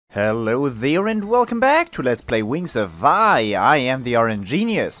Hello there and welcome back to Let's Play Wings of Vi. I am the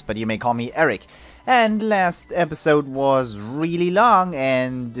RNGenius, but you may call me Eric. And last episode was really long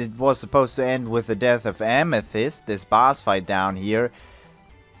and it was supposed to end with the death of Amethyst, this boss fight down here.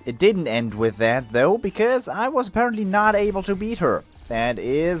 It didn't end with that though, because I was apparently not able to beat her. That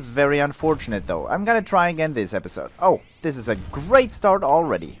is very unfortunate though. I'm gonna try again this episode. Oh, this is a great start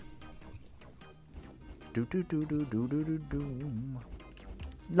already.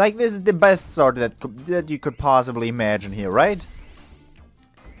 Like, this is the best start that you could possibly imagine here, right?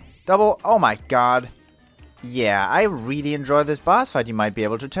 Double, oh my god. Yeah, I really enjoy this boss fight, you might be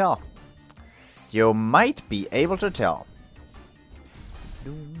able to tell. You might be able to tell.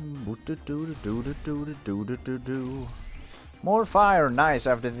 More fire, nice.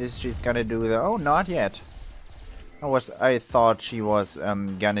 After this she's gonna do the, oh, not yet. I thought she was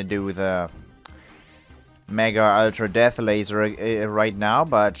gonna do the Mega Ultra Death Laser right now,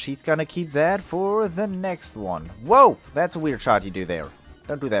 but she's gonna keep that for the next one. Whoa, that's a weird shot you do there.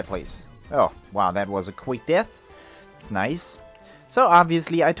 Don't do that, please. Oh, wow, that was a quick death. It's nice. So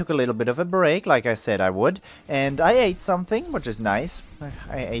obviously I took a little bit of a break, like I said I would, and I ate something, which is nice.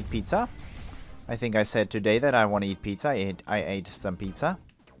 I ate pizza. I think I said today that I want to eat pizza. I ate some pizza.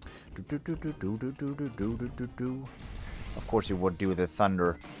 Of course you would do the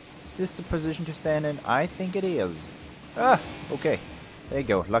thunder. Is this the position to stand in? I think it is. Ah, okay. There you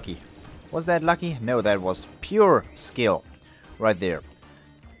go, lucky. Was that lucky? No, that was pure skill. Right there.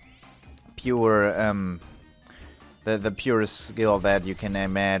 Pure, the purest skill that you can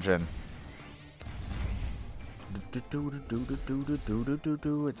imagine.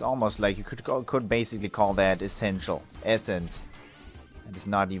 It's almost like you could basically call that essential. Essence. It is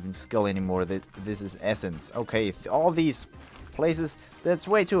not even skill anymore. This is essence. Okay, all these places, that's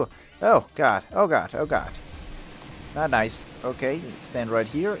way too... Oh god, oh god, oh god. Not nice. Okay, stand right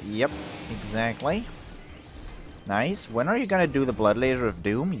here. Yep, exactly. Nice. When are you gonna do the Blood Laser of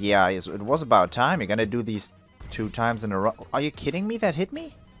Doom? Yeah, it was about time. You're gonna do these 2 times in a row. Are you kidding me? That hit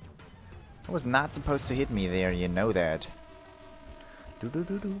me? It was not supposed to hit me there, you know that.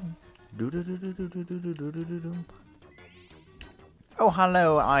 Oh,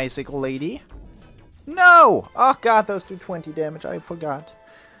 hello, icicle lady. No! Oh god, those do 20 damage. I forgot.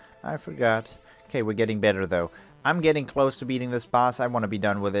 Okay, we're getting better though. I'm getting close to beating this boss. I want to be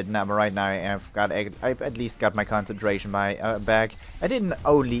done with it now. But right now, I've at least got my concentration back. I didn't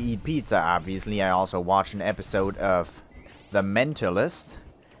only eat pizza, obviously. I also watched an episode of The Mentalist.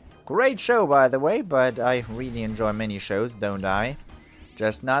 Great show, by the way, but I really enjoy many shows, don't I?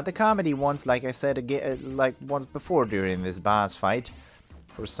 Just not the comedy ones, like I said again, like once before during this boss fight,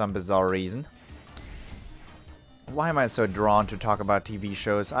 for some bizarre reason. Why am I so drawn to talk about TV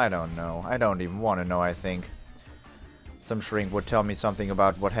shows? I don't know. I don't even want to know, I think. Some shrink would tell me something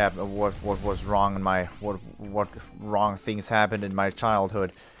about what happened, what was wrong in my, what wrong things happened in my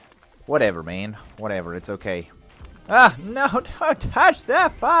childhood. Whatever, man. Whatever, it's okay. Ah, no, don't touch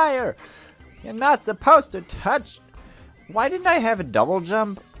that fire! You're not supposed to touch... Why didn't I have a double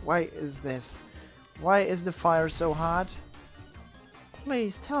jump? Why is this? Why is the fire so hot?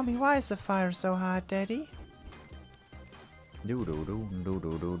 Please tell me, why is the fire so hot, Daddy? I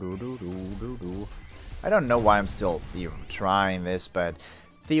don't know why I'm still trying this, but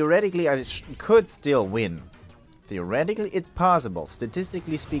theoretically I could still win. Theoretically it's possible.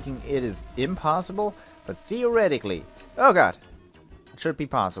 Statistically speaking it is impossible, but theoretically, oh god, it should be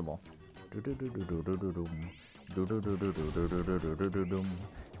possible.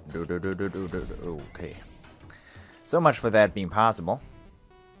 Okay. So much for that being possible.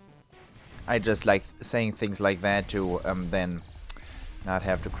 I just like saying things like that to then not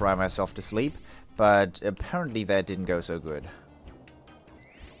have to cry myself to sleep, but apparently that didn't go so good.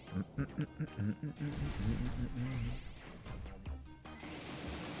 I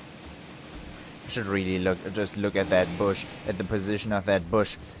should really just look at that bush, at the position of that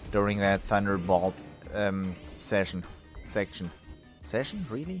bush during that Thunderbolt section,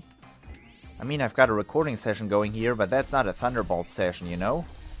 really? I mean, I've got a recording session going here, but that's not a Thunderbolt session, you know?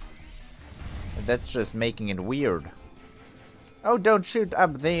 That's just making it weird. Oh, don't shoot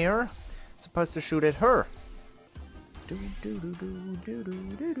up there. Supposed to shoot at her.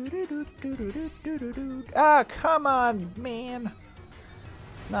 Ah, come on, man.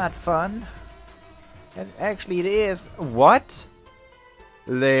 It's not fun. And actually it is. What?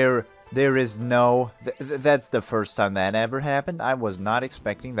 There is no... that's the first time that ever happened. I was not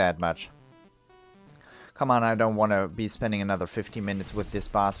expecting that much. Come on, I don't want to be spending another 15 minutes with this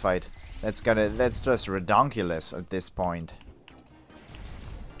boss fight. That's just redonkulous at this point.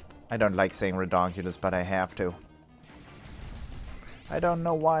 I don't like saying redonkulous, but I have to. I don't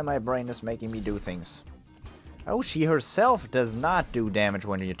know why my brain is making me do things. Oh, she herself does not do damage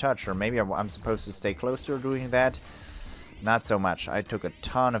when you touch her. Maybe I'm supposed to stay close to her doing that. Not so much. I took a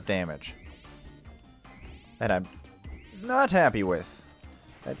ton of damage that I'm not happy with.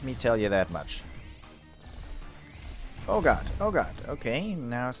 Let me tell you that much. Oh god, oh god. Okay,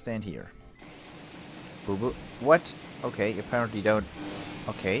 now stand here. Boo boo. What? Okay, apparently don't.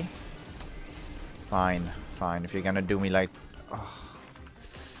 Okay. Fine, fine. If you're gonna do me like. Oh.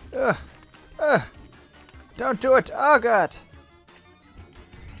 Don't do it! Oh god!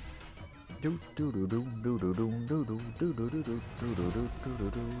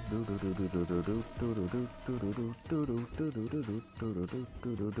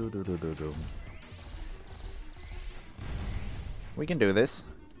 We can do this.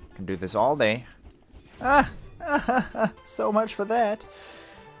 We can do this all day. So much for that.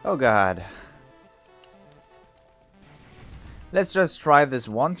 Oh god. Let's just try this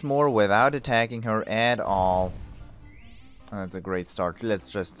once more without attacking her at all. That's a great start.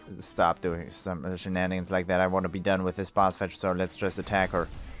 Let's just stop doing some shenanigans like that. I want to be done with this boss fight, so let's just attack her.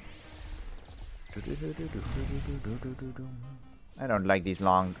 I don't like these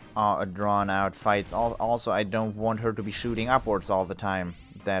long, drawn-out fights. Also, I don't want her to be shooting upwards all the time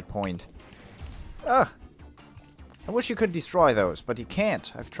at that point. Ugh! I wish you could destroy those, but you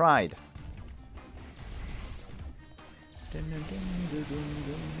can't. I've tried.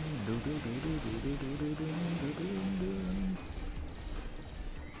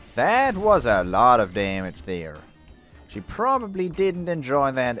 That was a lot of damage there. She probably didn't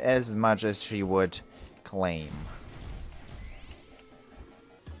enjoy that as much as she would claim.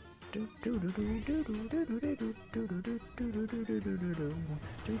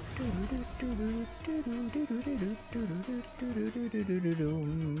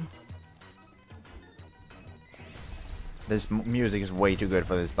 This music is way too good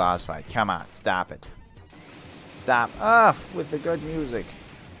for this boss fight. Come on, stop it. Stop off with the good music.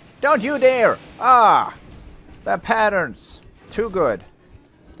 Don't you dare! Ah! The patterns. Too good.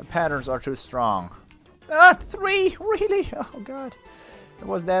 The patterns are too strong. Ah! 3! Really? Oh god. It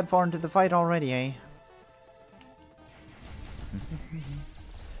was that far into the fight already, eh?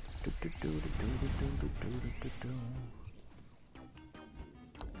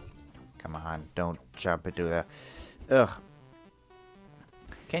 Come on, don't jump into the... Ugh.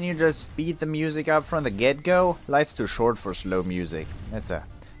 Can you just speed the music up from the get-go? Life's too short for slow music. It's a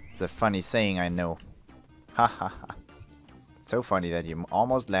funny saying, I know. Ha ha ha. So funny that you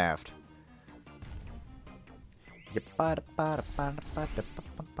almost laughed. At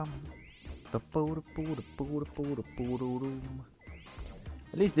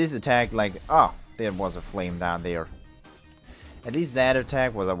least this attack, like, oh, there was a flame down there. At least that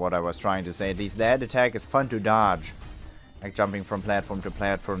attack was what I was trying to say. At least that attack is fun to dodge. Like jumping from platform to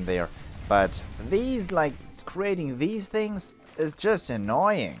platform there. But these, like, creating these things is just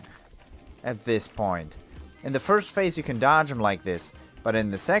annoying at this point. In the first phase you can dodge them like this. But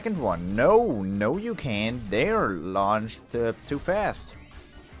in the second one, no you can't. They're launched too fast.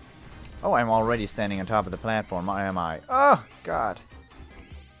 Oh, I'm already standing on top of the platform, am I? Oh, God.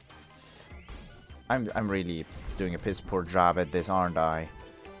 I'm really doing a piss poor job at this, aren't I?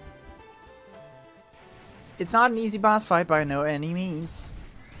 It's not an easy boss fight by no any means.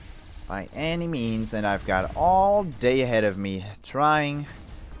 By any means, and I've got all day ahead of me trying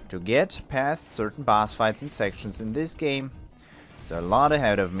to get past certain boss fights and sections in this game. It's a lot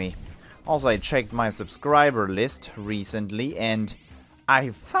ahead of me. Also, I checked my subscriber list recently and I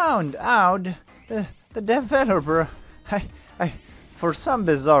found out the developer, for some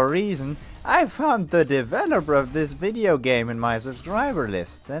bizarre reason, I found the developer of this video game in my subscriber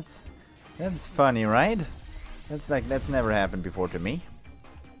list. That's funny, right? That's never happened before to me.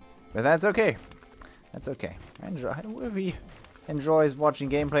 But that's okay. That's okay. If he enjoys watching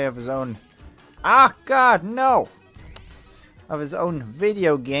gameplay of his own... Ah, God, no! Of his own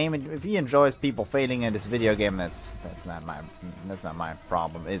video game, and if he enjoys people failing at his video game, that's not my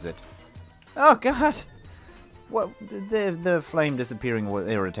problem, is it? Oh God! What the flame disappearing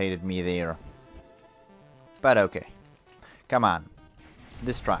irritated me there. But okay, come on,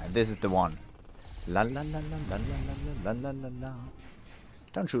 this try. This is the one. La la la la la la la la la la.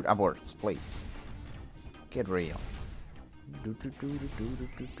 Don't shoot upwards, please. Get real.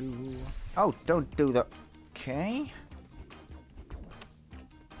 Oh, don't do the. Okay.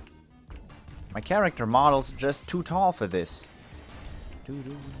 My character model's just too tall for this.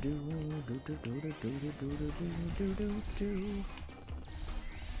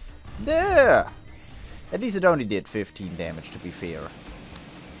 There! At least it only did 15 damage, to be fair.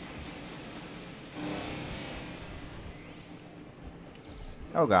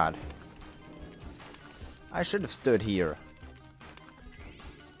 Oh god. I should have stood here.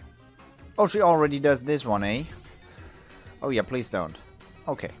 Oh, she already does this one, eh? Oh yeah, please don't.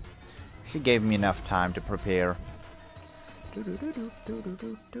 Okay. She gave me enough time to prepare.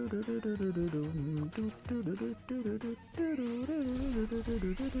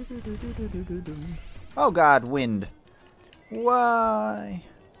 Oh god, wind. Why?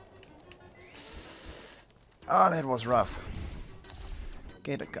 Oh, that was rough.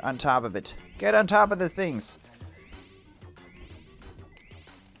 Get on top of it. Get on top of the things.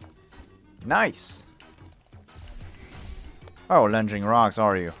 Nice. Oh, lunging rocks,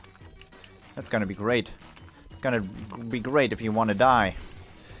 are you? That's gonna be great. It's gonna be great if you want to die.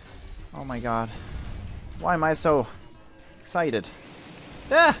 Oh my god. Why am I so excited?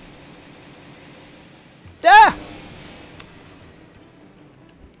 Ah! Ah!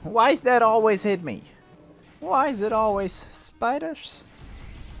 Why is that always hit me? Why is it always spiders?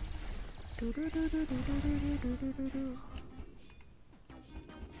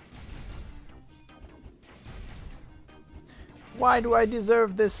 Why do I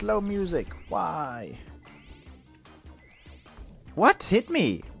deserve this slow music? Why? What hit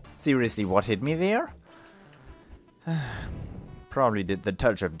me? Seriously, what hit me there? Probably did the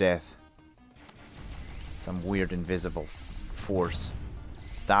touch of death. Some weird invisible force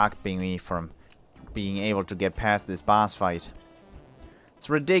stopping me from being able to get past this boss fight. It's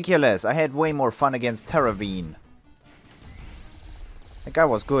ridiculous. I had way more fun against Terravine. That guy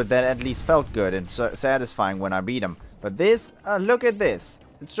was good. That at least felt good and satisfying when I beat him. But this, look at this.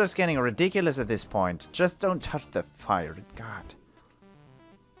 It's just getting ridiculous at this point. Just don't touch the fire. God.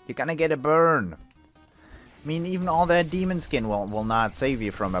 You're gonna get a burn. I mean, even all that demon skin will not save you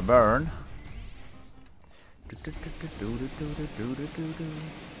from a burn.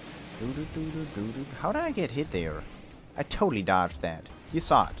 How did I get hit there? I totally dodged that. You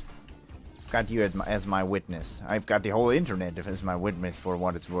saw it. Got you as my witness. I've got the whole internet as my witness for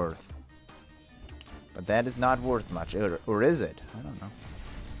what it's worth. But that is not worth much, or is it? I don't know.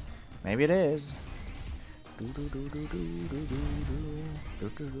 Maybe it is.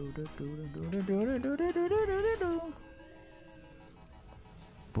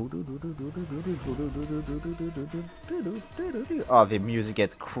 Oh, the music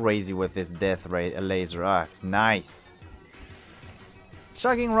gets crazy with this death ray laser. Ah, it's nice.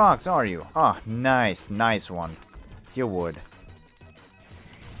 Chugging rocks, are you? Oh, nice. Nice one. You would.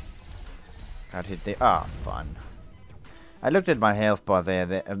 Got hit there. Ah, fun. I looked at my health bar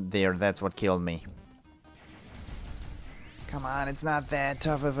there. That's what killed me. Come on, it's not that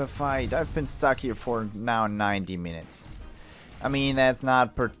tough of a fight. I've been stuck here for now 90 minutes. I mean, that's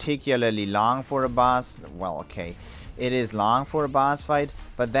not particularly long for a boss. Well, okay. It is long for a boss fight,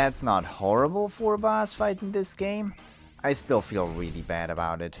 but that's not horrible for a boss fight in this game. I still feel really bad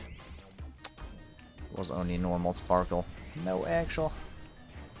about it. It was only normal sparkle. No actual.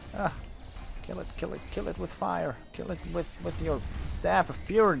 Ah. Kill it, kill it, kill it with fire. Kill it with your staff of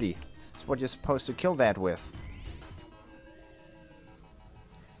purity. That's what you're supposed to kill that with.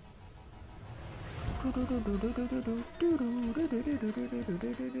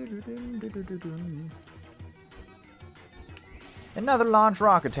 Another launch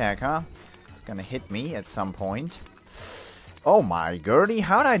rock attack, huh? It's gonna hit me at some point. Oh my Gertie,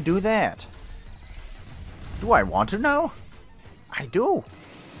 how'd I do that? Do I want to know? I do.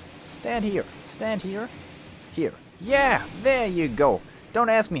 Stand here. Stand here. Here. Yeah, there you go. Don't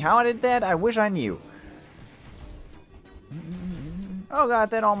ask me how I did that. I wish I knew. Oh god,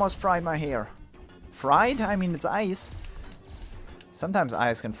 that almost fried my hair. Fried? I mean, it's ice. Sometimes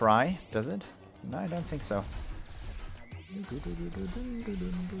ice can fry, does it? No, I don't think so.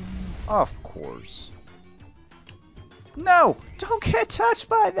 Of course. No! Don't get touched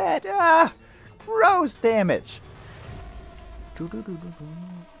by that! Ah! Gross damage!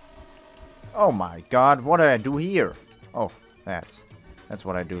 Oh my god, what did I do here? Oh, that's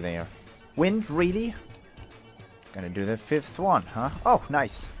what I do there. Wind, really? Gonna do the 5th one, huh? Oh,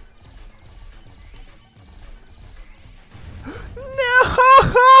 nice. No!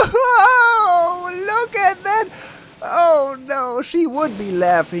 Look at that! Oh no, she would be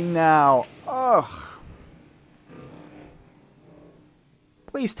laughing now. Ugh.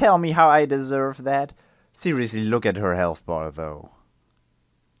 Please tell me how I deserve that. Seriously, look at her health bar though.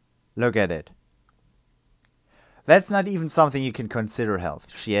 Look at it. That's not even something you can consider health.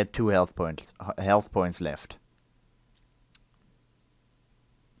 She had 2 health points left.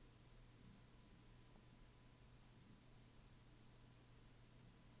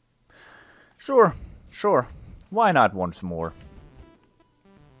 Sure, sure. Why not once more?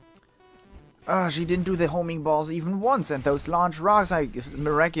 Ah, she didn't do the homing balls even once, and those launch rocks, I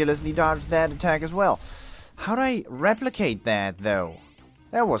miraculously dodged that attack as well. How do I replicate that, though?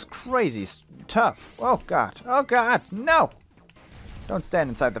 That was crazy tough. Oh god, no! Don't stand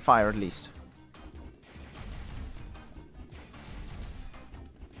inside the fire, at least.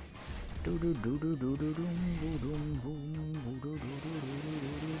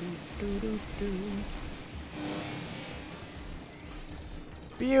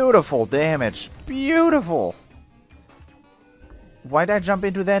 Beautiful damage. Beautiful. Why'd I jump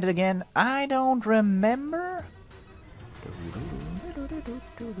into that again? I don't remember.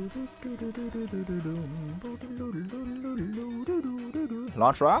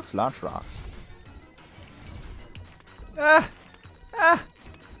 Launch rocks? Launch rocks.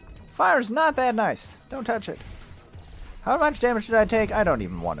 Fire's not that nice. Don't touch it. How much damage did I take? I don't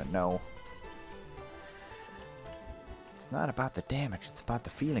even want to know. It's not about the damage, it's about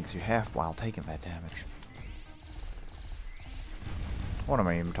the feelings you have while taking that damage. What am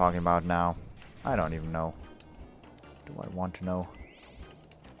I even talking about now? I don't even know. Do I want to know?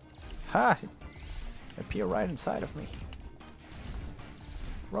 Ha! They appear right inside of me.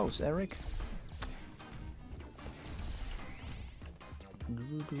 Rose, Eric.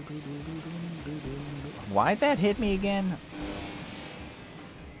 Why'd that hit me again?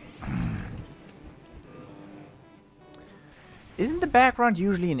 Isn't the background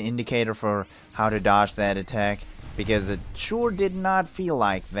usually an indicator for how to dodge that attack? Because it sure did not feel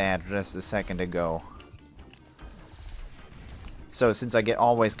like that just a second ago. So since I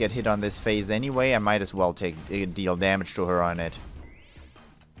always get hit on this phase anyway, I might as well deal damage to her on it.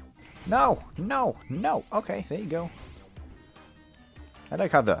 No, no, no. Okay, there you go. I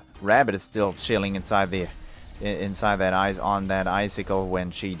like how the rabbit is still chilling inside that icicle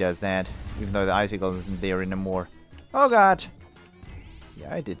when she does that, even though the icicle isn't there anymore. Oh god.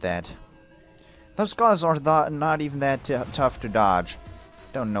 Yeah, I did that. Those skulls are not even that tough to dodge.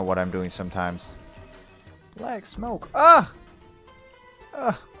 Don't know what I'm doing sometimes. Black smoke. Ah!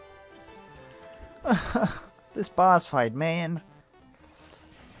 This boss fight, man.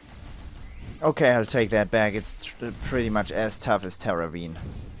 Okay, I'll take that back. It's pretty much as tough as Terravine.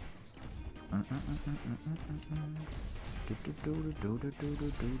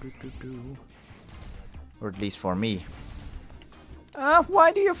 Or at least for me.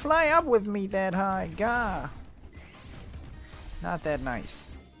 Why do you fly up with me that high? Gah. Not that nice.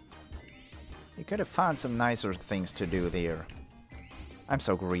 You could have found some nicer things to do there. I'm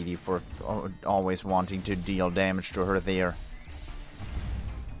so greedy for always wanting to deal damage to her there.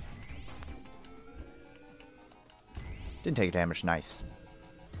 Didn't take damage, nice.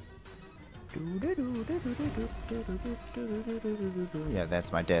 Yeah,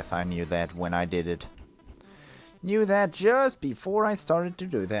 that's my death. I knew that when I did it. Knew that just before I started to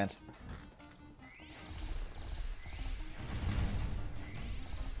do that.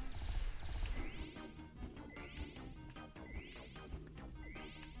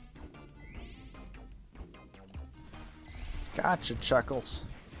 Gotcha, Chuckles.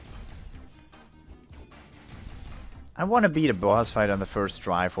 I want to beat a boss fight on the first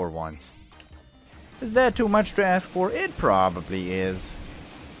try for once. Is that too much to ask for? It probably is.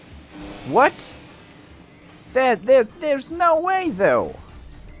 What? There's no way, though.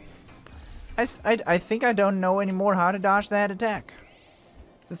 I think I don't know anymore how to dodge that attack.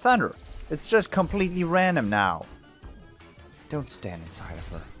 The thunder. It's just completely random now. Don't stand inside of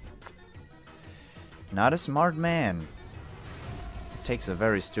her. Not a smart man. It takes a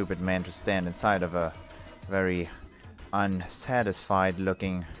very stupid man to stand inside of a very unsatisfied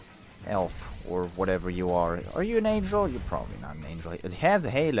looking elf or whatever you are. Are you an angel? You're probably not an angel. It has a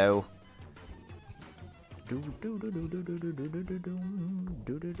halo.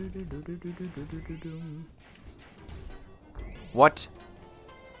 What?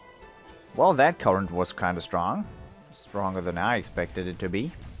 Well, that current was kind of strong. Stronger than I expected it to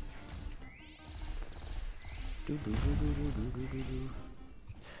be.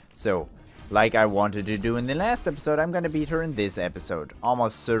 So, like I wanted to do in the last episode, I'm gonna beat her in this episode.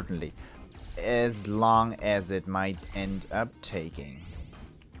 Almost certainly. As long as it might end up taking.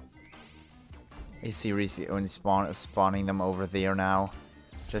 Are you seriously only spawning them over there now?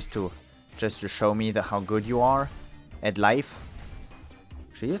 Just to show me how good you are at life?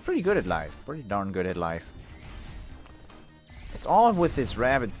 She is pretty good at life. Pretty darn good at life. It's all with this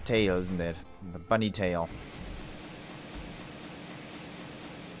rabbit's tail, isn't it? The bunny tail.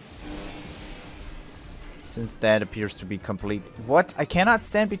 Since that appears to be complete. What? I cannot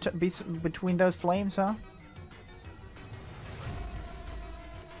stand between those flames, huh?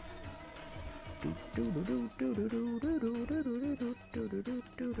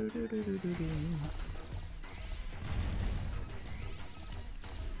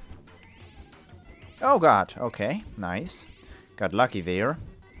 Oh god, okay, nice. Got lucky there.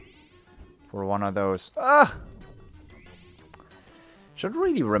 For one of those. Ugh! Should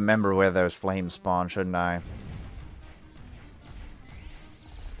really remember where those flames spawn, shouldn't I?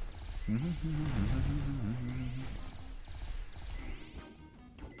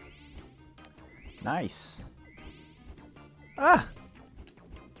 Nice. Ah!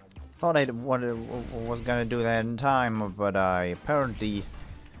 Thought I was gonna do that in time, but apparently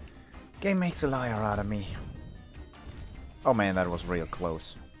game makes a liar out of me. Oh man, that was real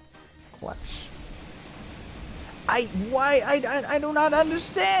close. Clutch. I do not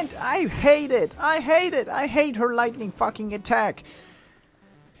understand. I hate it. I hate it. I hate her lightning fucking attack.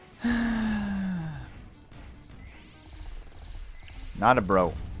 Not a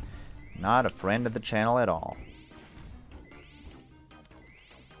bro. Not a friend of the channel at all.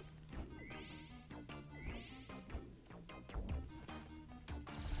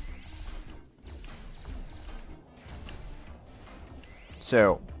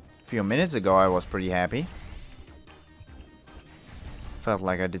 So, a few minutes ago I was pretty happy. Felt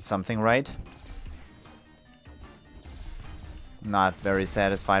like I did something right. Not very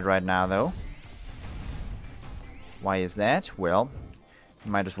satisfied right now though. Why is that? Well,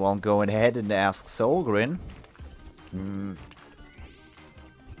 you might as well go ahead and ask Solgrin.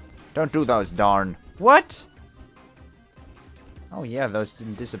 Don't do those, darn. What? Oh yeah, those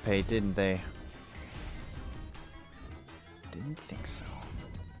didn't dissipate, didn't they? Didn't think so.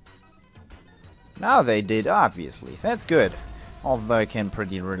 Now they did, obviously. That's good. Although I can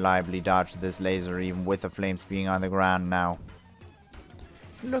pretty reliably dodge this laser even with the flames being on the ground now.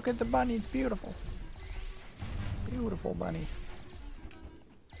 Look at the bunny, it's beautiful. Beautiful bunny.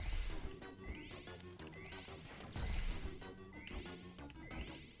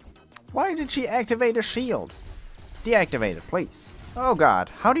 Why did she activate a shield? Deactivate it, please. Oh god,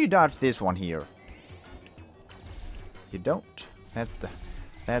 how do you dodge this one here? You don't. That's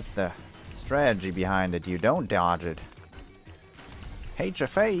the strategy behind it. You don't dodge it. Hate your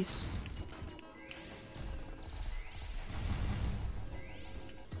face.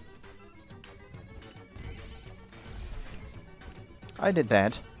 I did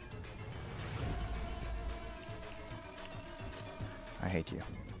that. I hate you.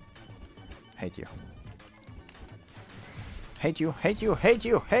 Hate you. Hate you, hate you, hate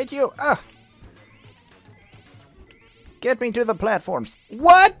you, hate you! Ah! Get me to the platforms.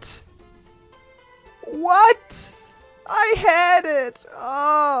 What? What? I had it!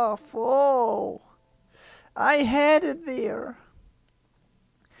 Oh, full. I had it there.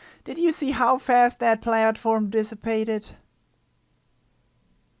 Did you see how fast that platform dissipated?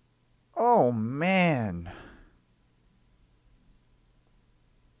 Oh, man.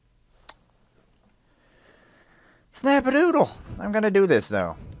 Snap-a-doodle. I'm gonna do this,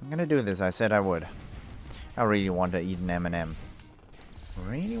 though. I'm gonna do this. I said I would. I really want to eat an M&M.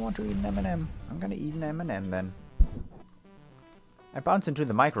 Really want to eat an M&M. I'm gonna eat an M&M, then. I bounced into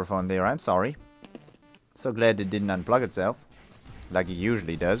the microphone there. I'm sorry. So glad it didn't unplug itself. Like it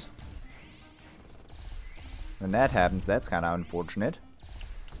usually does. When that happens, that's kind of unfortunate.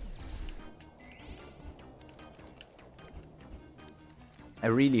 I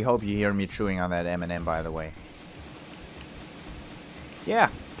really hope you hear me chewing on that M&M, by the way. Yeah,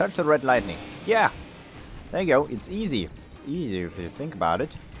 touch the red lightning. Yeah, there you go. It's easy. Easy if you think about it.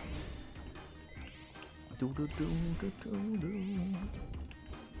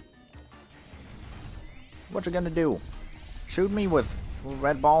 What you gonna do? Shoot me with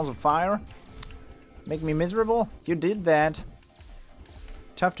red balls of fire? Make me miserable? You did that.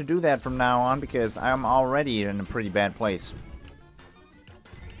 Tough to do that from now on because I'm already in a pretty bad place.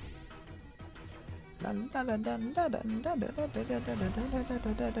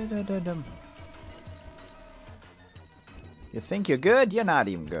 You think you're good? You're not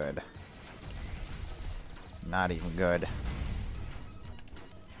even good. Not even good.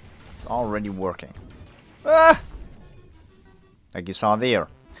 It's already working. Ah! Like you saw there.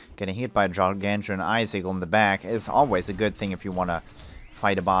 Getting hit by a gargantuan icicle in the back is always a good thing if you want to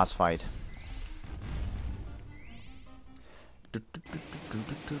fight a boss fight.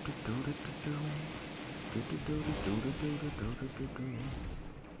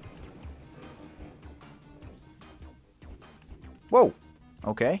 Whoa!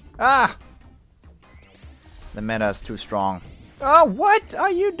 Okay. Ah! The meta is too strong. Oh, what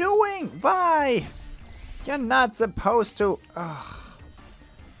are you doing? Why? You're not supposed to... Ugh.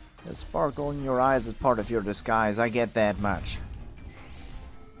 The sparkle in your eyes is part of your disguise. I get that much.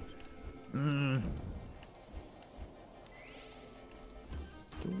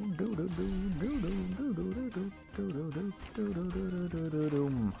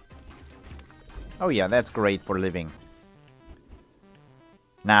 Oh yeah, that's great for living.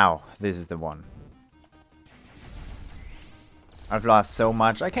 Now, this is the one. I've lost so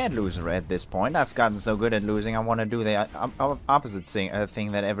much. I can't lose at this point. I've gotten so good at losing. I want to do the opposite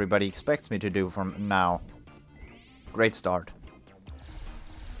thing that everybody expects me to do from now. Great start.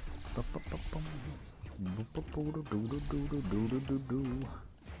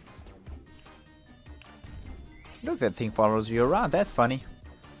 Look, that thing follows you around. That's funny.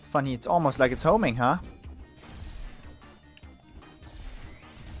 It's funny. It's almost like it's homing, huh?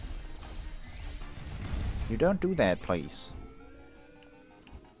 You don't do that, please.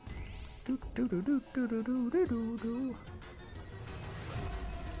 You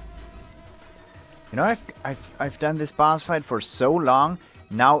know, I've done this boss fight for so long.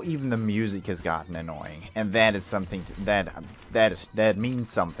 Now even the music has gotten annoying, and that is something that means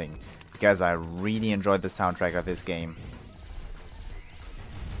something, because I really enjoyed the soundtrack of this game,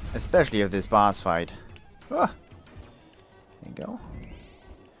 especially of this boss fight. Ah, there you go.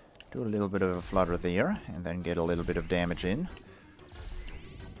 Do a little bit of a flutter there, and then get a little bit of damage in.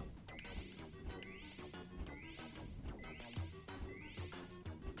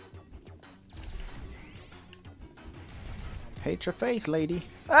 Hate your face, lady.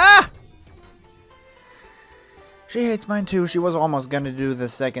 Ah! She hates mine too. She was almost gonna do the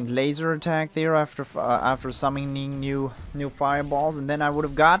second laser attack there after summoning new fireballs, and then I would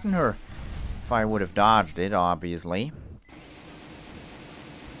have gotten her. If I would have dodged it, obviously.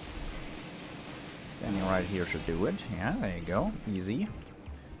 Standing right here should do it. Yeah, there you go. Easy.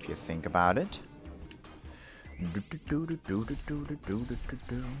 If you think about it.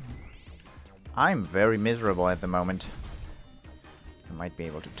 I'm very miserable at the moment. You might be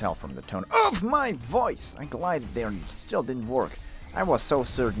able to tell from the tone of my voice. I glided there and it still didn't work. I was so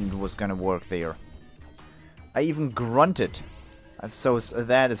certain it was gonna work there. I even grunted. So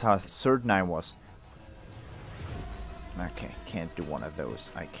that is how certain I was. Okay, can't do one of those.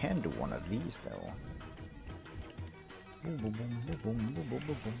 I can do one of these though.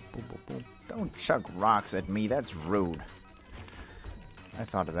 Don't chuck rocks at me, that's rude. I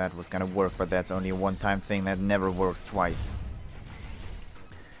thought that was gonna work, but that's only a one-time thing that never works twice.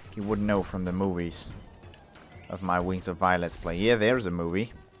 You wouldn't know from the movies of my Wings of Violets play. Yeah, there's a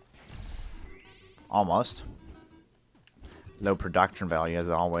movie. Almost. Low production value as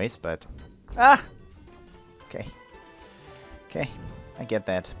always, but... Ah! Okay. Okay, I get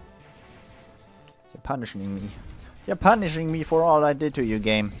that. You're punishing me. You're punishing me for all I did to you,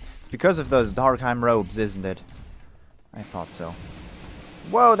 game. It's because of those Darkheim robes, isn't it? I thought so.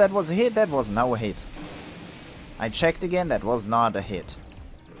 Whoa, that was a hit? That was no hit. I checked again, that was not a hit.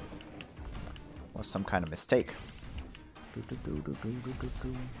 Was some kind of mistake.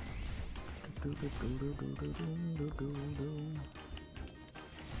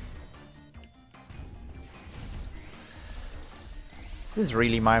 Is this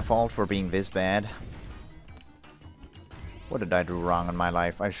really my fault for being this bad? What did I do wrong in my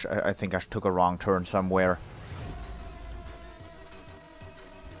life? I think I took a wrong turn somewhere.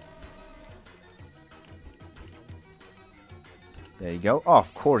 There you go. Oh,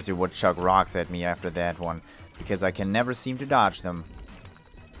 of course you would chuck rocks at me after that one, because I can never seem to dodge them.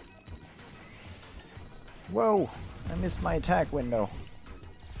 Whoa, I missed my attack window.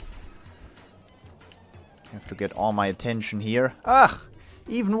 I have to get all my attention here. Ugh!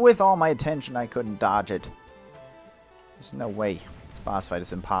 Even with all my attention, I couldn't dodge it. There's no way. This boss fight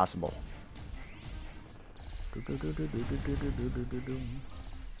is impossible.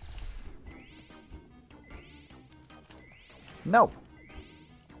 No!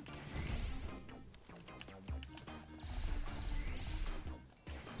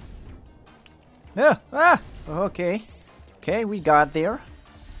 Yeah! Ah! Okay. Okay, we got there.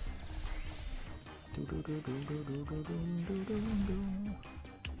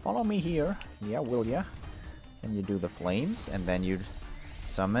 Follow me here. Yeah, will ya? Then you do the flames, and then you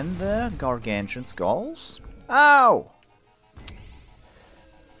summon the gargantuan skulls. Ow!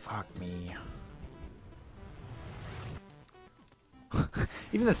 Fuck me.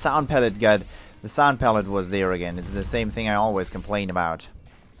 Even the sound palette was there again. It's the same thing I always complain about.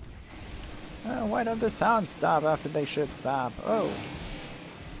 Why don't the sounds stop after they should stop? Oh.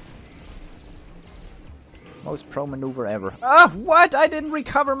 Most pro maneuver ever. Ah, what? I didn't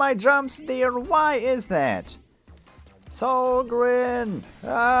recover my jumps there. Why is that? Solgren!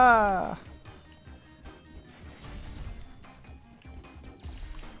 Ah!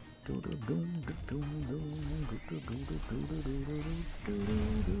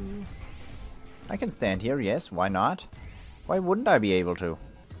 I can stand here, yes, why not? Why wouldn't I be able to?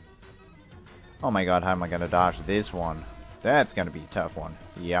 Oh my god, how am I gonna dodge this one? That's gonna be a tough one.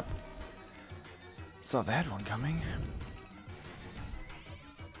 Yep. Saw that one coming.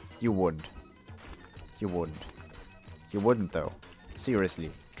 You wouldn't. You wouldn't. You wouldn't though.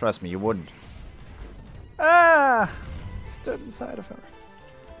 Seriously. Trust me, you wouldn't. Ah! Stood inside of her.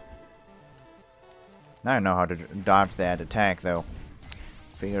 Now I know how to dodge that attack though.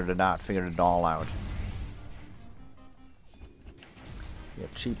 Figured it out. Figured it all out. Your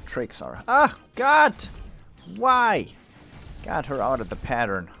cheap tricks are... Ah! God! Why? Got her out of the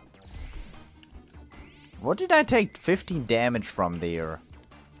pattern. What did I take 15 damage from there?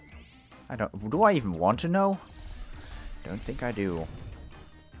 I don't... Do I even want to know? Don't think I do.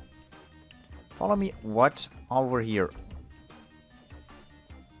 Follow me. What? Over here.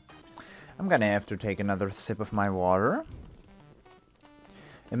 I'm gonna have to take another sip of my water.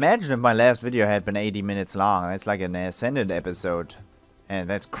 Imagine if my last video had been 80 minutes long. That's like an Ascended episode. And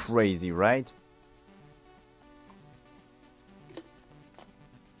that's crazy, right?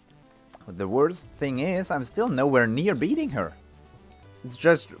 The worst thing is, I'm still nowhere near beating her. It's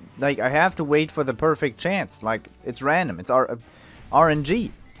just, like, I have to wait for the perfect chance. Like, it's random. It's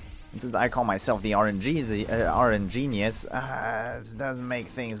RNG. And since I call myself the RNGenius, it doesn't make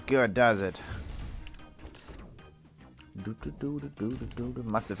things good, does it?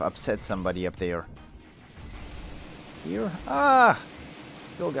 Must have upset somebody up there. Here? Ah!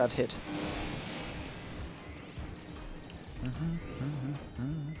 Still got hit.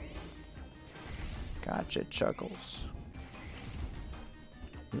 Gotcha, Chuckles.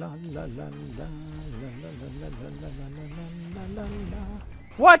 La la la la la la la la la la.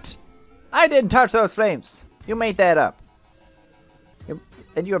 What? I didn't touch those flames. You made that up.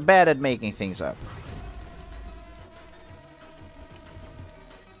 And you're bad at making things up.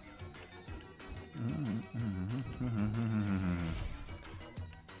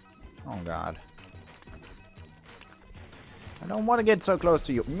 Oh God. I don't want to get so close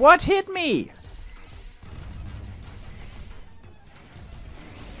to you. What hit me?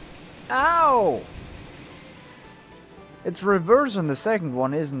 Ow! It's reverse on the second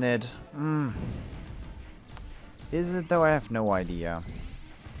one, isn't it? Is it though? I have no idea.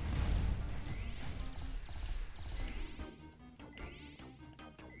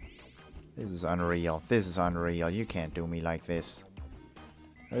 This is unreal. This is unreal. You can't do me like this.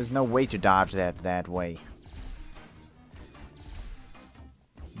 There's no way to dodge that way.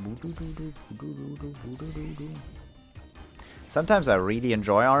 Sometimes I really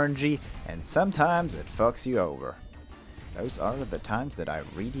enjoy RNG, and sometimes it fucks you over. Those are the times that I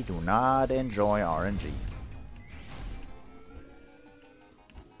really do not enjoy RNG.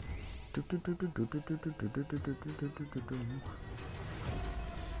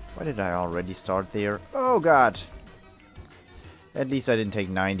 Why did I already start there? Oh God! At least I didn't take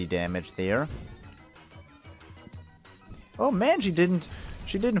 90 damage there. Oh man, she didn't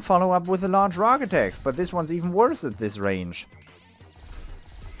follow up with the launch rock attacks, but this one's even worse at this range.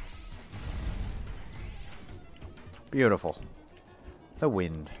 Beautiful. The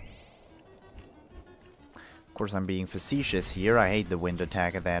wind. Of course, I'm being facetious here. I hate the wind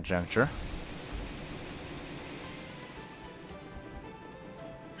attack at that juncture.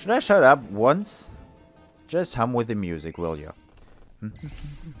 Should I shut up once? Just hum with the music, will you?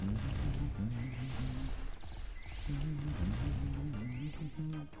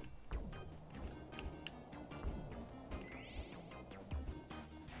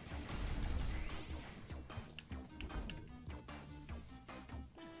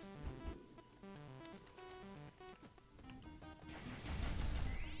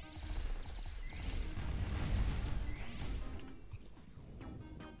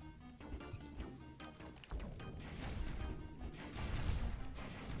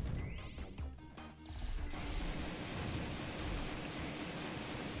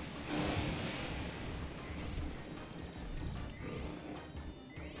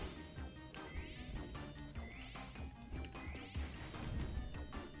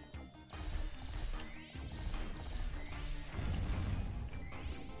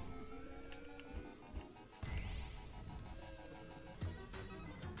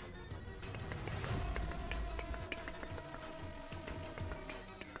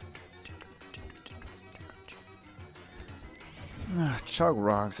 Chug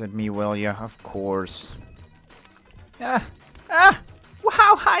rocks at me, will ya? Of course. How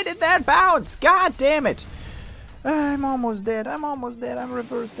high did that bounce? God damn it! I'm almost dead. I'm almost dead. I'm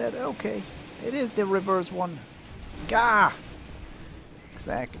reverse dead. Okay. It is the reverse one. Gah!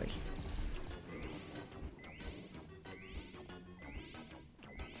 Exactly.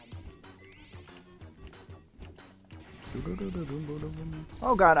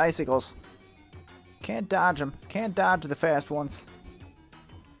 Oh God, icicles. Can't dodge them. Can't dodge the fast ones.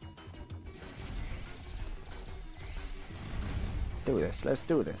 Do this. Let's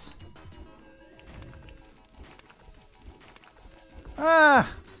do this.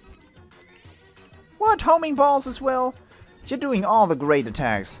 Ah! What? Homing balls as well? You're doing all the great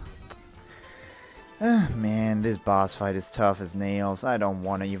attacks. Man, this boss fight is tough as nails. I don't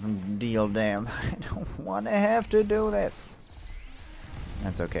want to even deal damn. I don't want to have to do this.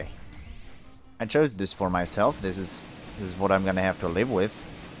 That's okay. I chose this for myself. This is what I'm gonna have to live with.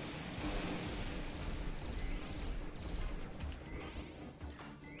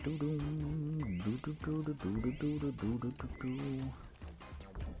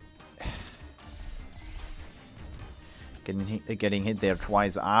 Getting hit there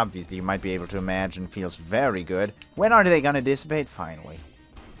twice, obviously, you might be able to imagine, feels very good. When are they gonna dissipate? Finally.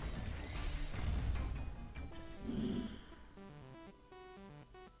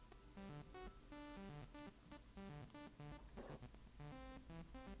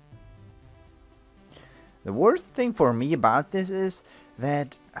 The worst thing for me about this is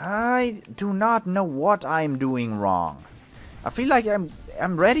that I do not know what I'm doing wrong. I feel like I'm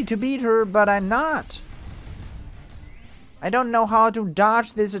ready to beat her, but I'm not. I don't know how to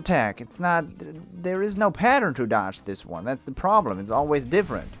dodge this attack. It's not... There is no pattern to dodge this one. That's the problem. It's always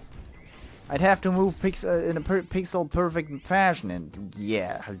different. I'd have to move in a pixel-perfect fashion, and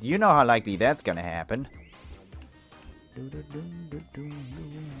yeah, you know how likely that's gonna happen.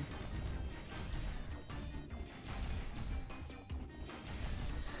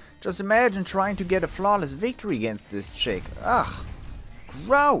 Just imagine trying to get a flawless victory against this chick. Ugh.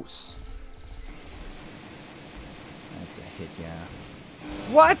 Gross. That's a hit, yeah.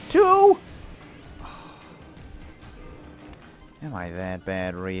 What, two? Am I that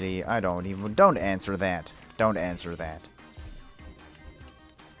bad, really? I don't even... Don't answer that. Don't answer that.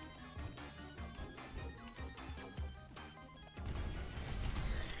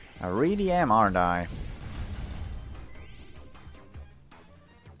 I really am, aren't I?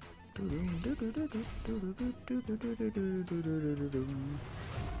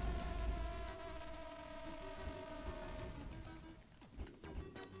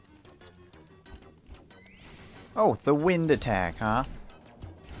 Oh, the wind attack, huh?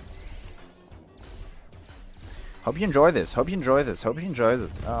 Hope you enjoy this. Hope you enjoy this. Hope you enjoy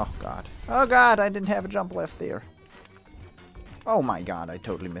this. Oh, God. Oh, God, I didn't have a jump left there. Oh, my God, I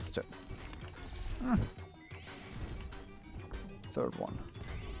totally missed it. Third one.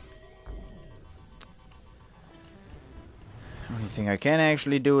 The only thing I can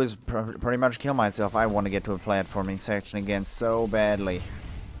actually do is pretty much kill myself. I want to get to a platforming section again so badly.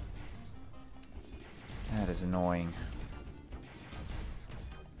 That is annoying.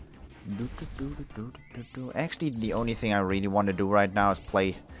 Actually, the only thing I really want to do right now is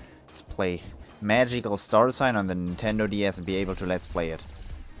play Magical Star Sign on the Nintendo DS and be able to Let's Play it.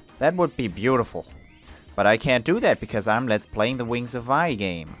 That would be beautiful. But I can't do that because I'm Let's Playing the Wings of Vi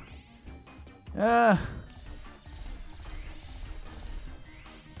game. The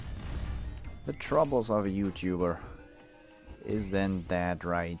troubles of a YouTuber. Is then that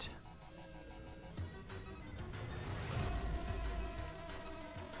right?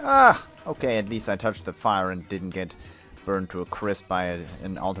 Ah! Okay, at least I touched the fire and didn't get burned to a crisp by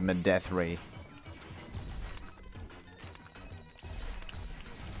an ultimate death ray.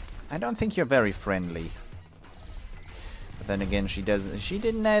 I don't think you're very friendly. But then again, she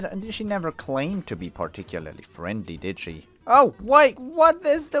never claimed to be particularly friendly, did she? Oh, wait, what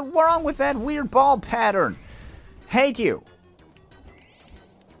is wrong with that weird ball pattern? Hate you!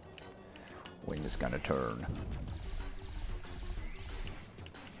 Wind is gonna turn.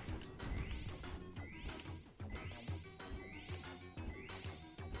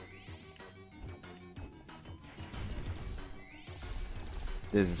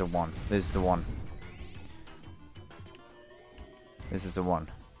 This is the one. This is the one. This is the one.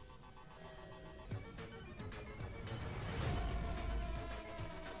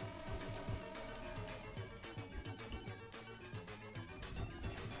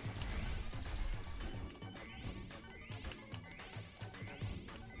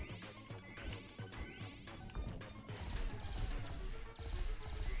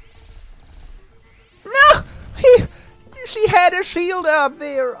 She had a shield up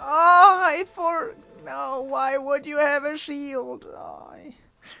there. Oh, no, why would you have a shield? Oh,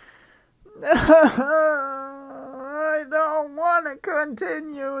 I don't want to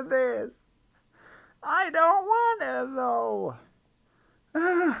continue this. I don't want to, though.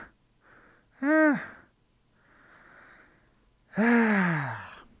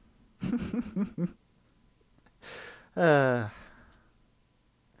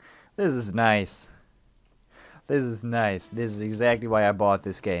 This is nice. This is nice. This is exactly why I bought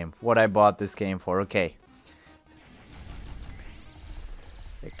this game. What I bought this game for. Okay.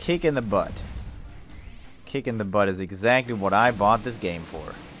 A kick in the butt. Kick in the butt is exactly what I bought this game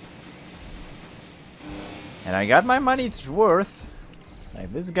for. And I got my money's worth.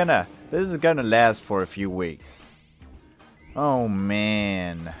 Like, this is gonna last for a few weeks. Oh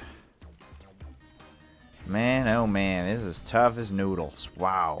man. Man, oh man, this is tough as noodles.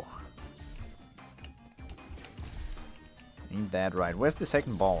 Wow. Ain't that right? Where's the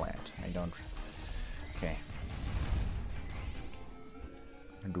second ball at? I don't... Okay.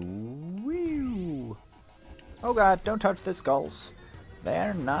 Oh god, don't touch the skulls.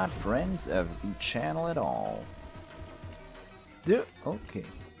 They're not friends of the channel at all. Okay.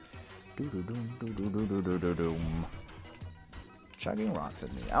 Chugging rocks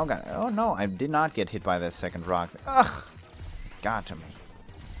at me. Oh god. Oh no, I did not get hit by the second rock. Ugh! It got to me.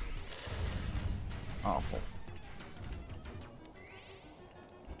 Awful.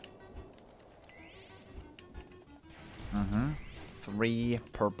 Mm-hmm. 3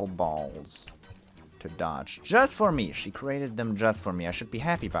 purple balls to dodge. Just for me. She created them just for me. I should be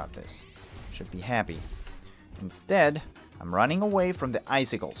happy about this. Should be happy. Instead, I'm running away from the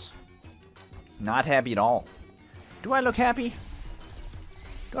icicles. Not happy at all. Do I look happy?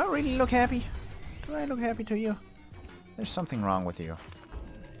 Do I really look happy? Do I look happy to you? There's something wrong with you.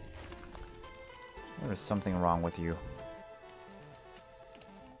 There is something wrong with you.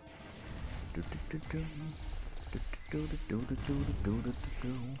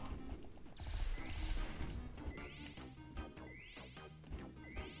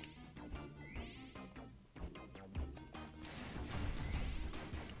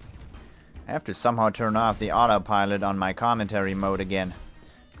 I have to somehow turn off the autopilot on my commentary mode again.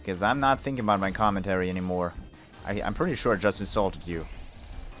 Because I'm not thinking about my commentary anymore. I'm pretty sure I just insulted you.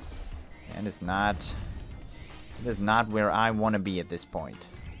 And it's not... It is not where I want to be at this point.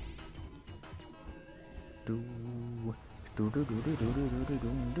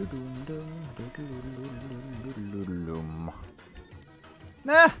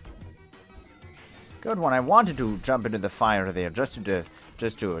 Ah! Good one. I wanted to jump into the fire there, just to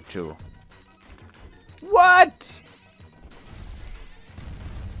do it too. What?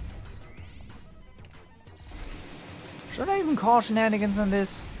 Should I even call shenanigans on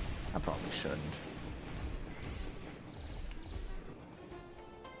this? I probably shouldn't.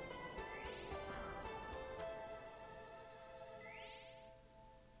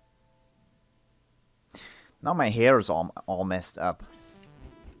 Now my hair is all messed up.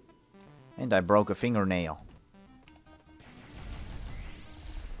 And I broke a fingernail.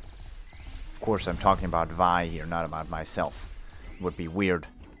 Of course I'm talking about Vi here, not about myself. It would be weird.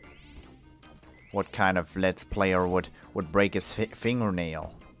 What kind of Let's Player would break his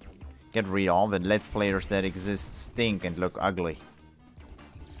fingernail? Get real, all the Let's Players that exist stink and look ugly.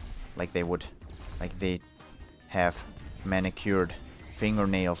 Like they would... Like they have manicured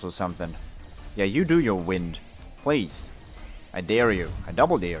fingernails or something. Yeah, you do your wind. Please. I dare you. I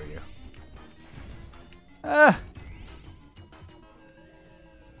double dare you. Ah!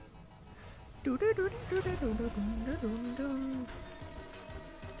 You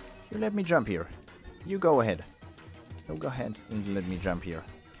let me jump here. You go ahead. You go ahead and let me jump here.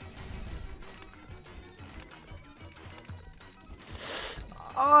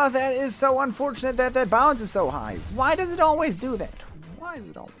 Oh, that is so unfortunate that that bounce is so high. Why does it always do that? Why is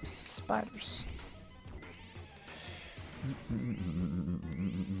it always spiders?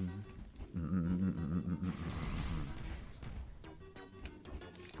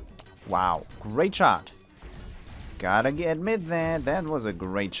 Wow, great shot. Gotta admit that was a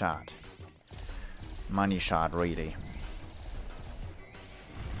great shot. Money shot, really.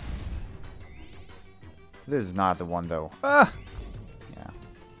 This is not the one, though. Ah! Yeah.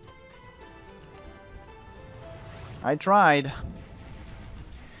 I tried.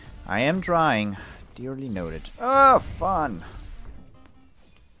 I am trying. Dearly noted. Oh, fun.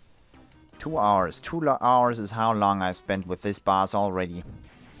 2 hours. 2 hours is how long I spent with this boss already.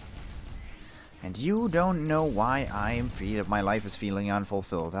 And you don't know why my life is feeling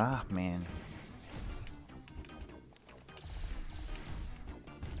unfulfilled. Ah, man.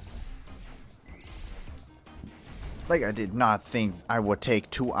 Like, I did not think I would take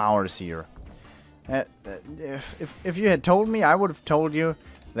 2 hours here. If you had told me, I would have told you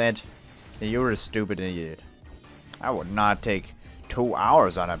that you're a stupid idiot. I would not take 2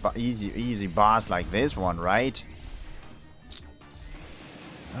 hours on a easy boss like this one, right?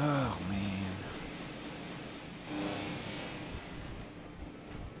 Oh, man.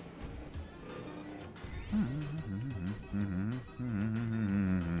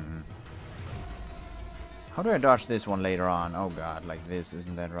 How do I dodge this one later on? Oh god, like this,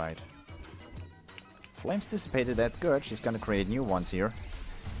 isn't that right? Flames dissipated, that's good. She's gonna create new ones here.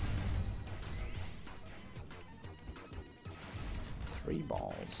 3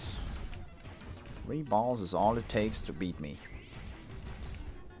 balls. 3 balls is all it takes to beat me.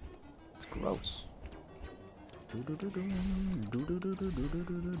 It's gross.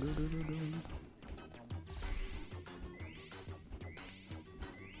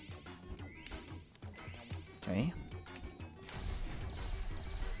 Okay.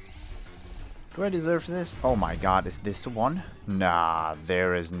 Do I deserve this? Oh my god, is this the one? Nah,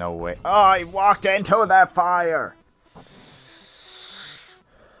 there is no way. Oh, I walked into that fire!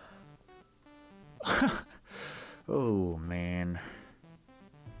 Oh man.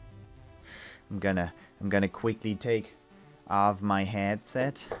 I'm gonna quickly take off my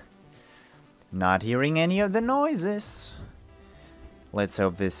headset. Not hearing any of the noises. Let's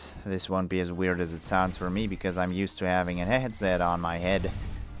hope this won't be as weird as it sounds for me, because I'm used to having a headset on my head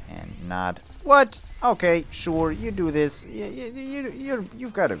and not. What? Okay, sure, you do this.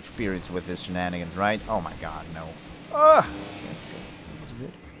 You've got experience with this shenanigans, right? Oh my god, no. Ugh! Okay, that was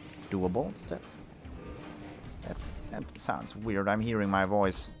good. Doable stuff. That sounds weird. I'm hearing my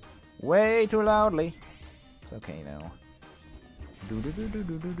voice way too loudly. It's okay though.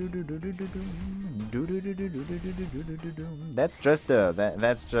 That's just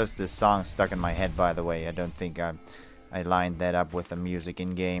the song stuck in my head, by the way. I don't think I lined that up with the music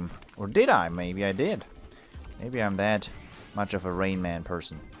in game. Or did I? Maybe I did. Maybe I'm that much of a Rain Man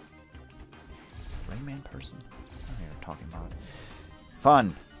person. Rain Man person? What are you talking about?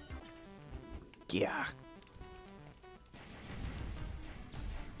 Fun. Yeah.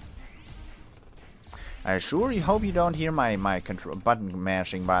 I sure hope you don't hear my control button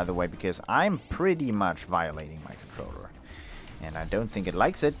mashing, by the way, because I'm pretty much violating my controller. And I don't think it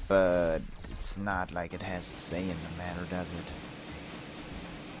likes it, but it's not like it has a say in the matter, does it?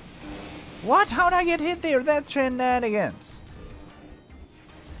 What? How'd I get hit there? That's shenanigans!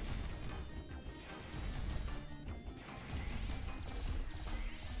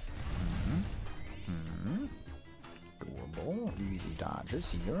 Doable. Easy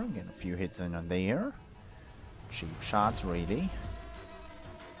dodges here. Get a few hits in there. Cheap shots, really.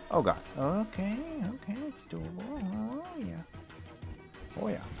 Oh god. Okay, okay, it's doable. Oh yeah. Oh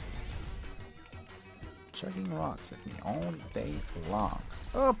yeah. Chugging rocks at me all day long.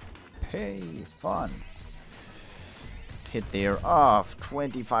 Up, hey, fun. Hit there. Off.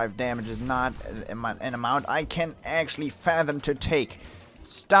 25 damage is not an amount I can actually fathom to take.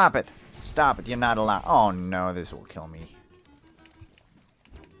 Stop it. Stop it. You're not allowed. Oh no, this will kill me.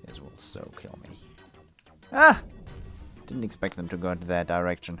 This will so kill me. Ah! Didn't expect them to go into that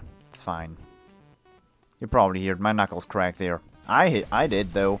direction. It's fine. You probably heard my knuckles crack there. I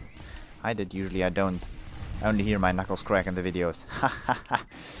did, though. I did. Usually I don't. I only hear my knuckles crack in the videos. Ha ha ha.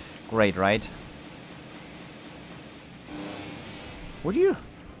 Great, right? Would you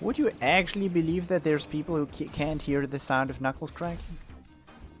actually believe that there's people who can't hear the sound of knuckles cracking?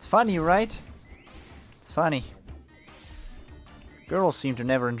 It's funny, right? It's funny. Girls seem to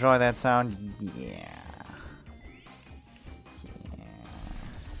never enjoy that sound. Yeah.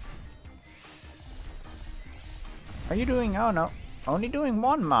 Are you doing... Oh, no. Only doing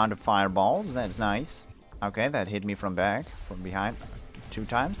 1 amount of fireballs. That's nice. Okay, that hit me from behind. 2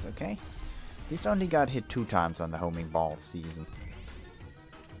 times, okay. He's only got hit 2 times on the homing ball season.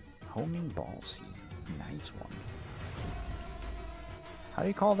 Homing ball season. Nice one. How do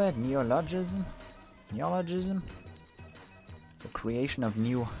you call that? Neologism? Neologism? The creation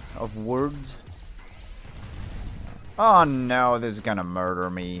of words? Oh no, this is gonna murder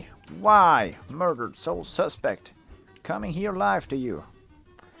me. Why? Murdered sole suspect. Coming here live to you.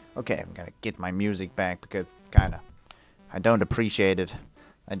 Okay, I'm gonna get my music back because it's kinda... I don't appreciate it.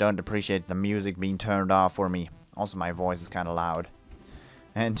 I don't appreciate the music being turned off for me. Also, my voice is kinda loud.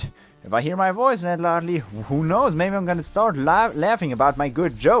 And if I hear my voice that loudly, who knows, maybe I'm gonna start laughing about my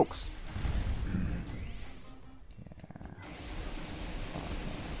good jokes.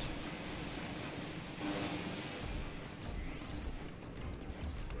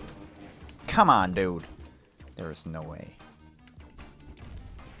 Come on, dude. There is no way.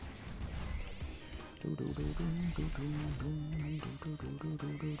 There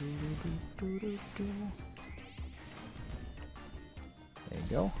you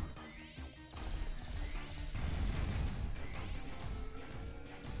go.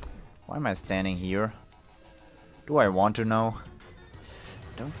 Why am I standing here? Do I want to know?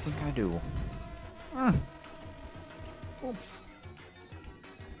 Don't think I do. Oof.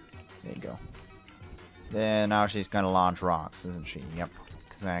 There you go. Then now she's gonna launch rocks, isn't she? Yep,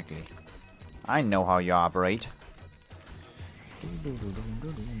 exactly. I know how you operate.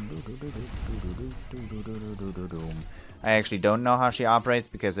 I actually don't know how she operates,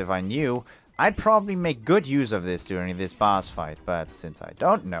 because if I knew, I'd probably make good use of this during this boss fight. But since I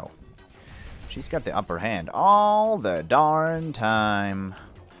don't know, she's got the upper hand all the darn time.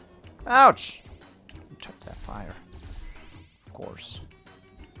 Ouch! Touch that fire. Of course.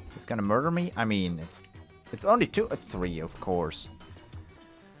 It's gonna murder me? I mean, it's only 2 or 3, of course.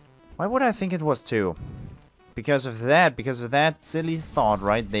 Why would I think it was 2? Because of that silly thought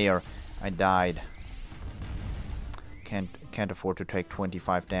right there, I died. Can't afford to take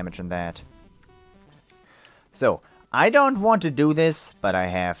 25 damage on that. So, I don't want to do this, but I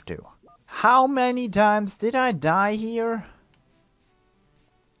have to. How many times did I die here?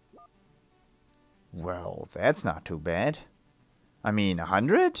 Well, that's not too bad. I mean,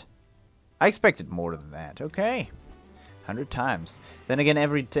 100? I expected more than that. Okay. 100 times. Then again,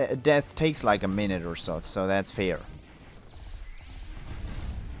 every death takes like a minute or so, so that's fair.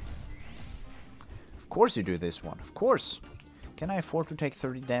 Of course you do this one. Of course. Can I afford to take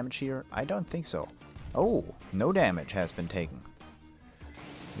 30 damage here? I don't think so. Oh, no damage has been taken.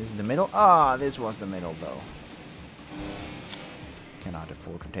 This is the middle. Ah, this was the middle though. Cannot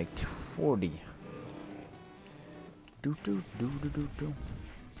afford to take 40.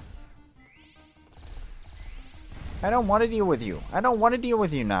 I don't want to deal with you. I don't want to deal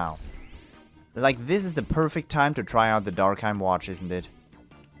with you now. Like, this is the perfect time to try out the Darkheim watch, isn't it?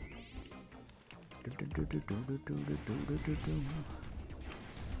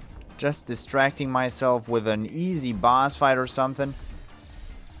 Just distracting myself with an easy boss fight or something.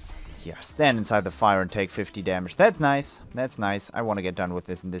 Yeah, stand inside the fire and take 50 damage. That's nice. That's nice. I want to get done with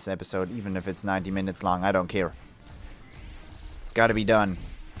this in this episode, even if it's 90 minutes long. I don't care. It's got to be done.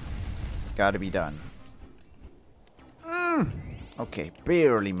 It's got to be done. Okay,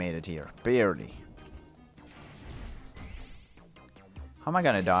 barely made it here. Barely. How am I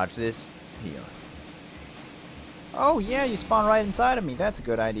going to dodge this? Here. Oh, yeah, you spawn right inside of me. That's a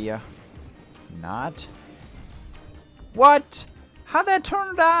good idea. Not. What? How'd that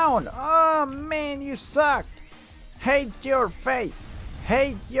turn down? Oh, man, you sucked. Hate your face.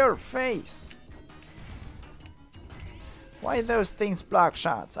 Hate your face. Why those things block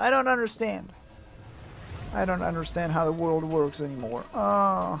shots? I don't understand. I don't understand how the world works anymore.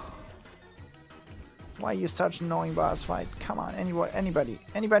 Oh. Why are you such an annoying boss fight? Come on, anybody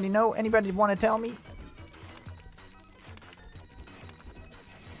know? Anybody want to tell me?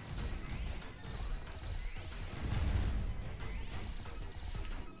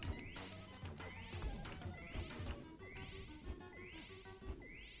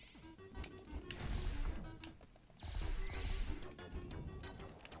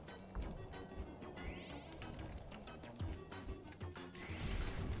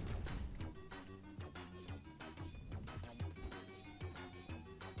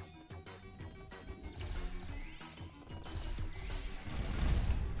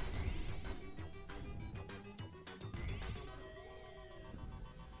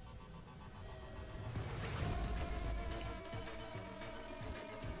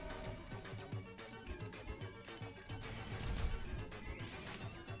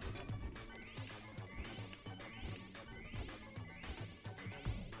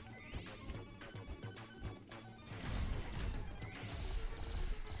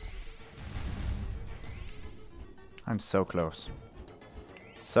 I'm so close.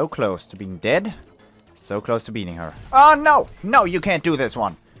 So close to being dead. So close to beating her. Oh, no! No, you can't do this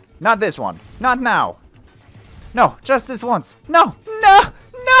one. Not this one. Not now. No, just this once. No! No!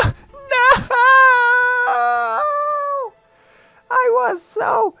 No! No! I was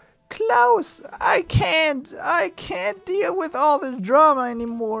so close. I can't deal with all this drama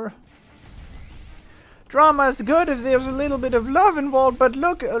anymore. Drama is good if there's a little bit of love involved, but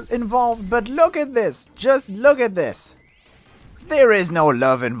look at this. Just look at this. There is no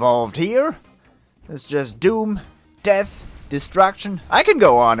love involved here. It's just doom, death, destruction. I can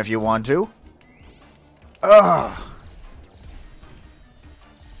go on if you want to. Ugh.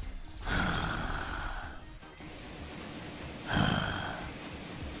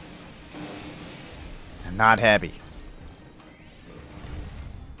 I'm not happy.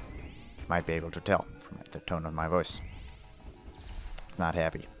 You might be able to tell from the tone of my voice. It's not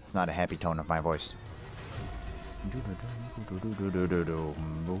happy. It's not a happy tone of my voice.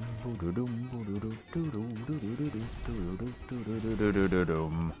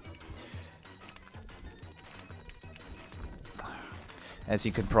 As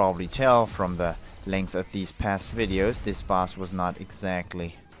you can probably tell from the length of these past videos, this boss was not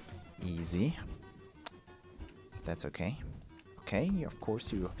exactly easy. That's okay. Okay, of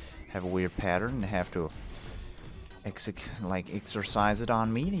course you have a weird pattern and have to exercise it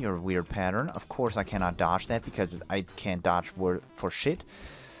on me, your weird pattern. Of course I cannot dodge that because I can't dodge for shit.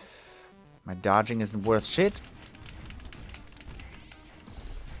 My dodging isn't worth shit.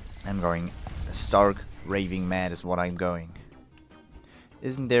 I'm going stark raving mad is what I'm going.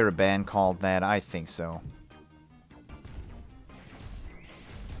 Isn't there a band called that? I think so.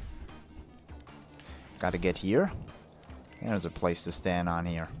 Gotta get here. There's a place to stand on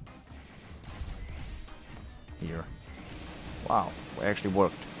here. Here. Wow, it actually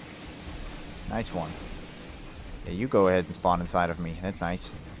worked. Nice one. Yeah, you go ahead and spawn inside of me. That's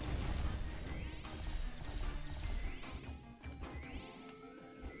nice.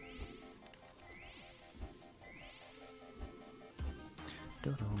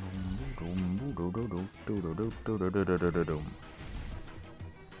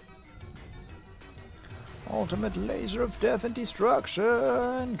 Ultimate laser of death and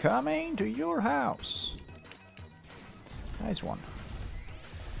destruction coming to your house. Nice one.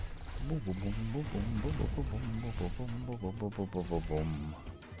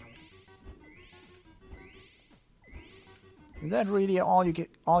 Is that really all you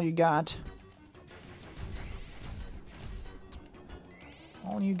got?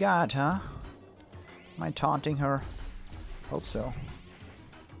 All you got, huh? Am I taunting her? Hope so.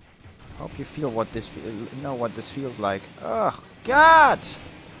 Hope you feel what this know what this feels like. Ugh, God!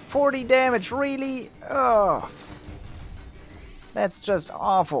 40 damage, really? Ugh. That's just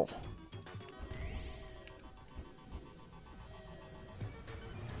awful.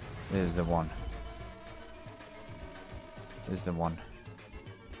 This is the one. This is the one.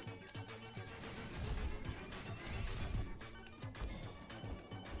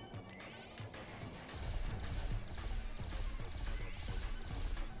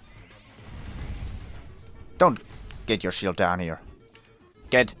 Don't get your shield down here.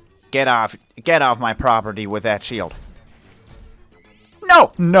 Get off my property with that shield.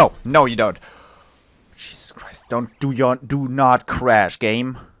 No, you don't. Jesus Christ! Do not crash,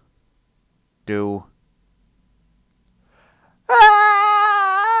 game. Do.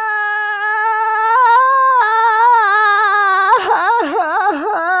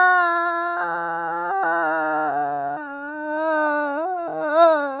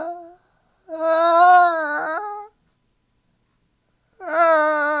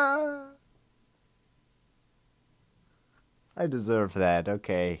 I deserve that.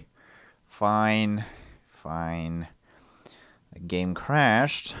 Okay. Fine. Fine. The game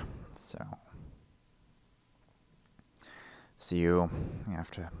crashed. So. See you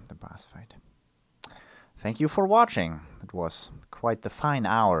after the boss fight. Thank you for watching. It was quite the fine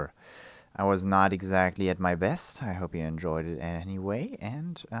hour. I was not exactly at my best. I hope you enjoyed it anyway.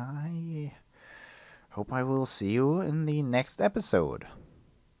 And I hope I will see you in the next episode.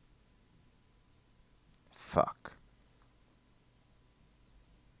 Fuck.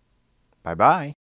 Bye-bye.